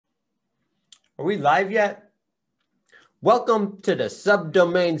Are we live yet? Welcome to the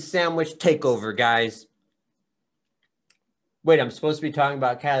subdomain sandwich takeover, guys. Wait, I'm supposed to be talking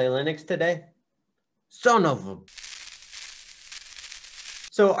about Kali Linux today? Son of a...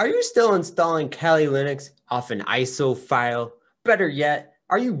 So are you still installing Kali Linux off an ISO file? Better yet,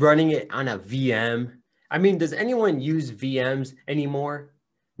 are you running it on a VM? I mean, does anyone use VMs anymore?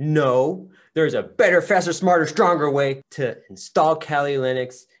 No, there's a better, faster, smarter, stronger way to install Kali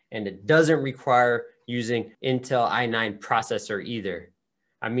Linux, and it doesn't require using Intel i9 processor either.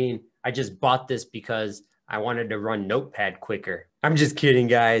 I mean, I just bought this because I wanted to run Notepad quicker. I'm just kidding,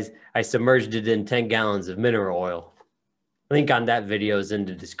 guys. I submerged it in 10 gallons of mineral oil. Link on that video is in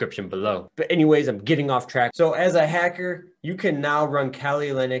the description below. But anyways, I'm getting off track. So as a hacker, you can now run Kali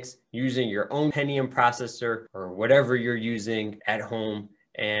Linux using your own Pentium processor or whatever you're using at home.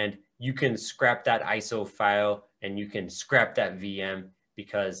 And you can scrap that ISO file and you can scrap that VM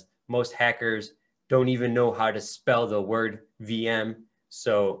because most hackers don't even know how to spell the word VM.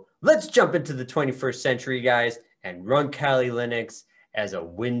 So let's jump into the 21st century, guys, and run Kali Linux as a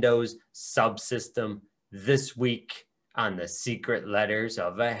Windows subsystem this week on the Secret Letters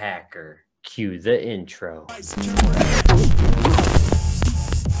of a Hacker. Cue the intro.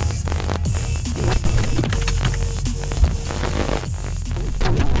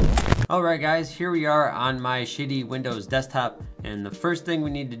 All right, guys, here we are on my shitty Windows desktop. And the first thing we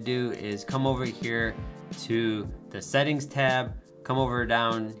need to do is come over here to the settings tab, come over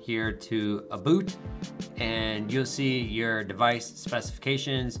down here to a boot, and you'll see your device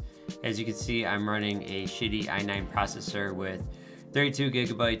specifications. As you can see, I'm running a shitty i9 processor with 32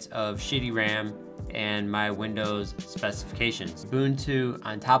 gigabytes of shitty RAM and my Windows specifications. Ubuntu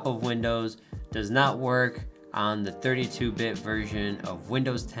on top of Windows does not work on the 32-bit version of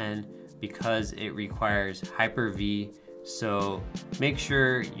Windows 10 because it requires Hyper-V. So make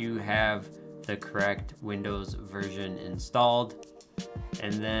sure you have the correct Windows version installed.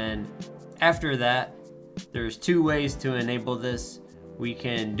 And then after that, there's two ways to enable this. We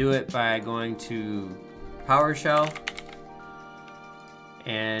can do it by going to PowerShell.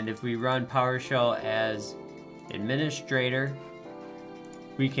 And if we run PowerShell as administrator,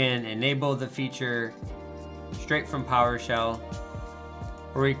 we can enable the feature straight from PowerShell.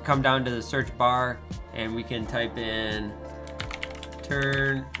 Or we can come down to the search bar and we can type in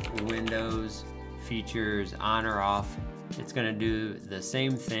turn Windows features on or off. It's going to do the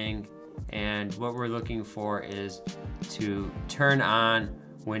same thing, and what we're looking for is to turn on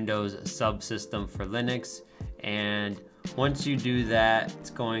Windows subsystem for Linux. And once you do that, it's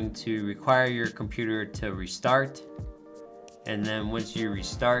going to require your computer to restart, and then once you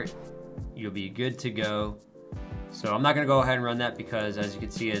restart, you'll be good to go. So I'm not going to go ahead and run that because, as you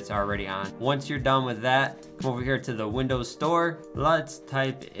can see, it's already on. Once you're done with that, come over here to the Windows Store. Let's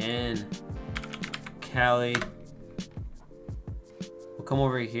type in Kali. We'll come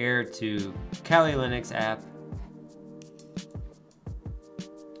over here to Kali Linux app.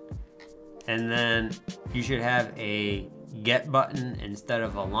 And then you should have a get button instead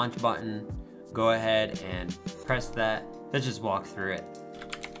of a launch button. Go ahead and press that. Let's just walk through it.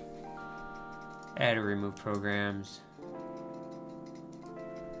 Add or remove programs.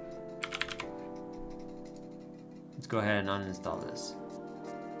 Let's go ahead and uninstall this.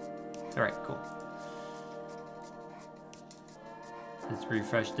 All right, cool. Let's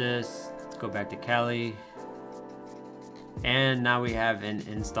refresh this. Let's go back to Kali. And now we have an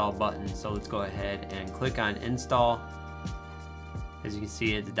install button. So let's go ahead and click on install. As you can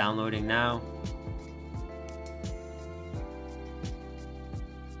see, it's downloading now.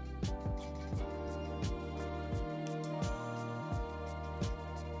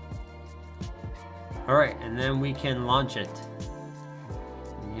 All right, and then we can launch it.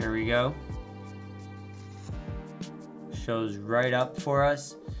 And here we go. Shows right up for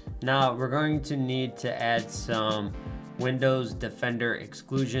us. Now we're going to need to add some Windows Defender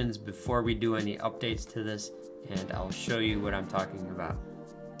exclusions before we do any updates to this, and I'll show you what I'm talking about.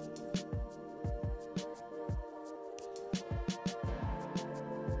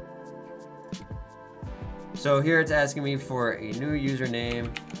 So here it's asking me for a new username.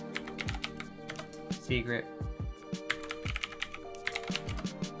 Secret.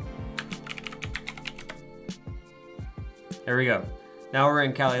 There we go. Now we're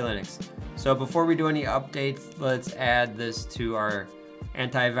in Kali Linux. So before we do any updates, let's add this to our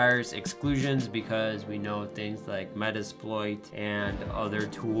antivirus exclusions because we know things like metasploit and other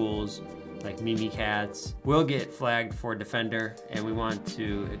tools like Mimikatz will get flagged for Defender, and we want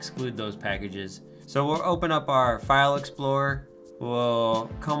to exclude those packages. So we'll open up our File Explorer.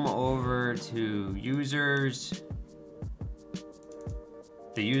 We'll come over to Users,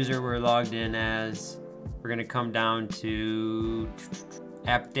 the user we're logged in as. We're gonna come down to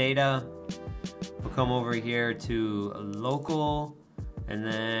app data. We'll come over here to local, and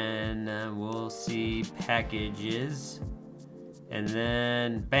then we'll see packages, and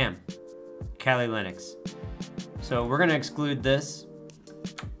then bam, Kali Linux. So we're gonna exclude this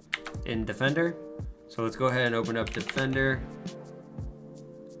in Defender. So let's go ahead and open up Defender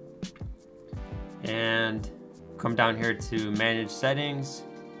and come down here to manage settings.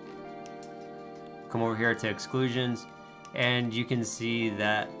 Come over here to exclusions, and you can see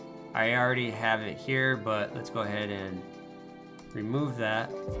that I already have it here, but let's go ahead and remove that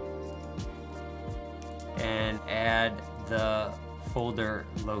and add the folder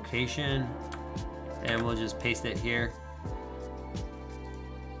location, and we'll just paste it here.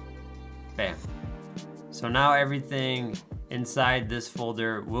 Bam. So now everything inside this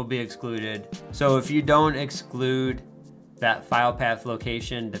folder will be excluded. So if you don't exclude that file path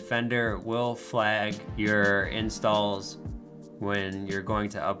location, Defender will flag your installs when you're going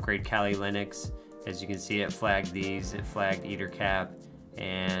to upgrade Kali Linux. As you can see, it flagged these, it flagged EtherCap,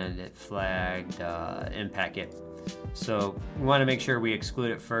 and it flagged InPacket. So we want to make sure we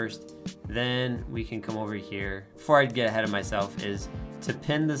exclude it first. Then we can come over here. Before I get ahead of myself, is to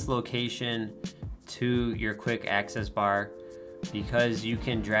pin this location to your quick access bar, because you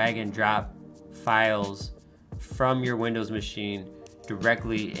can drag and drop files from your Windows machine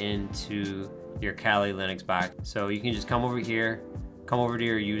directly into your Kali Linux box. So you can just come over here, come over to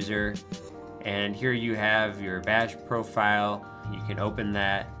your user, and here you have your bash profile. You can open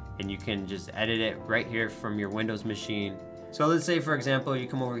that and you can just edit it right here from your Windows machine. So let's say, for example, you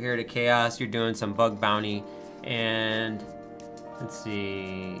come over here to Chaos, you're doing some bug bounty, and let's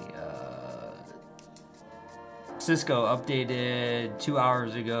see, Cisco updated 2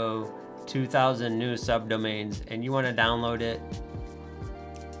 hours ago 2,000 new subdomains, and you want to download it.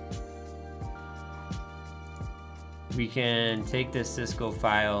 We can take this Cisco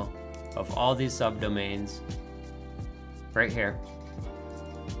file of all these subdomains right here.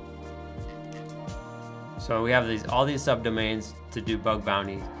 So we have all these subdomains to do bug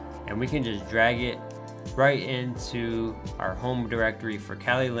bounties, and we can just drag it right into our home directory for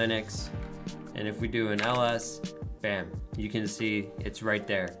Kali Linux. And if we do an ls, bam, you can see it's right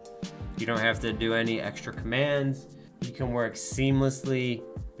there. You don't have to do any extra commands. You can work seamlessly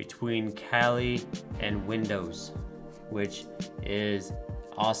between Kali and Windows, which is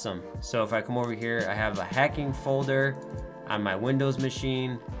awesome. So if I come over here, I have a hacking folder on my Windows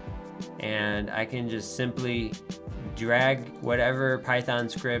machine, and I can just simply drag whatever Python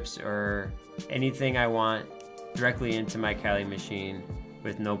scripts or anything I want directly into my Kali machine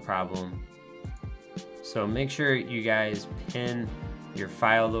with no problem. So make sure you guys pin your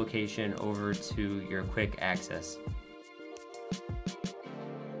file location over to your quick access.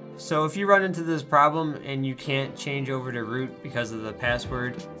 So if you run into this problem and you can't change over to root because of the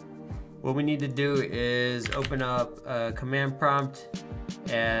password, what we need to do is open up a command prompt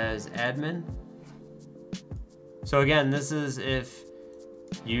as admin. So again, this is if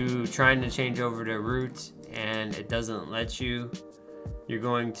you trying to change over to root and it doesn't let you. You're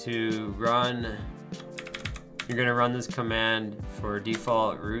going to run this command for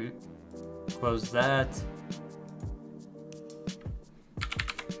default root. Close that.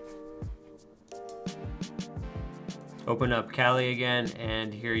 Open up Kali again,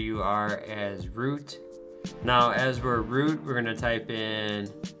 and here you are as root. Now as we're root, we're gonna type in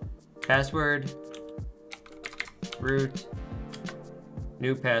password, root,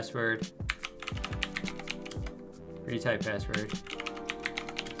 new password, retype password.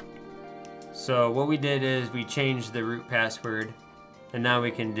 So what we did is we changed the root password, and now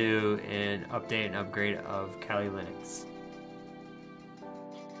we can do an update and upgrade of Kali Linux.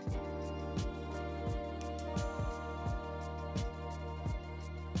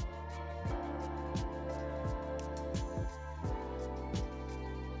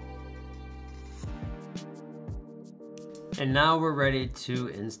 And now we're ready to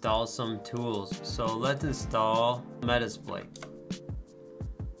install some tools. So let's install Metasploit.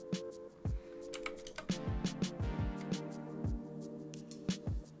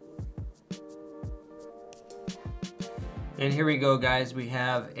 And here we go, guys. We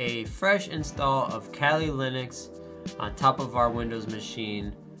have a fresh install of Kali Linux on top of our Windows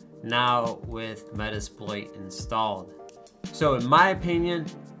machine, now with Metasploit installed. So in my opinion,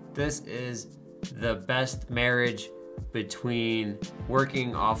 this is the best marriage between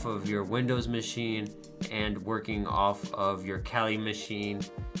working off of your Windows machine and working off of your Kali machine.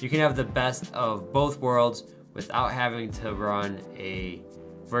 You can have the best of both worlds without having to run a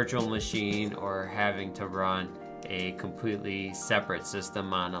virtual machine or having to run a completely separate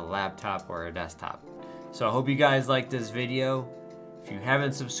system on a laptop or a desktop. So I hope you guys like this video. If you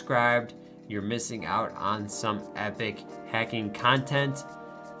haven't subscribed, you're missing out on some epic hacking content.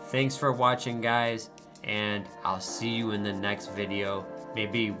 Thanks for watching, guys, and I'll see you in the next video.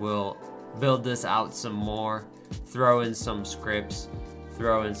 Maybe we'll build this out some more, throw in some scripts,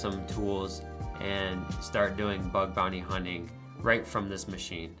 throw in some tools, and start doing bug bounty hunting right from this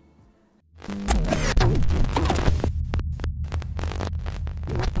machine.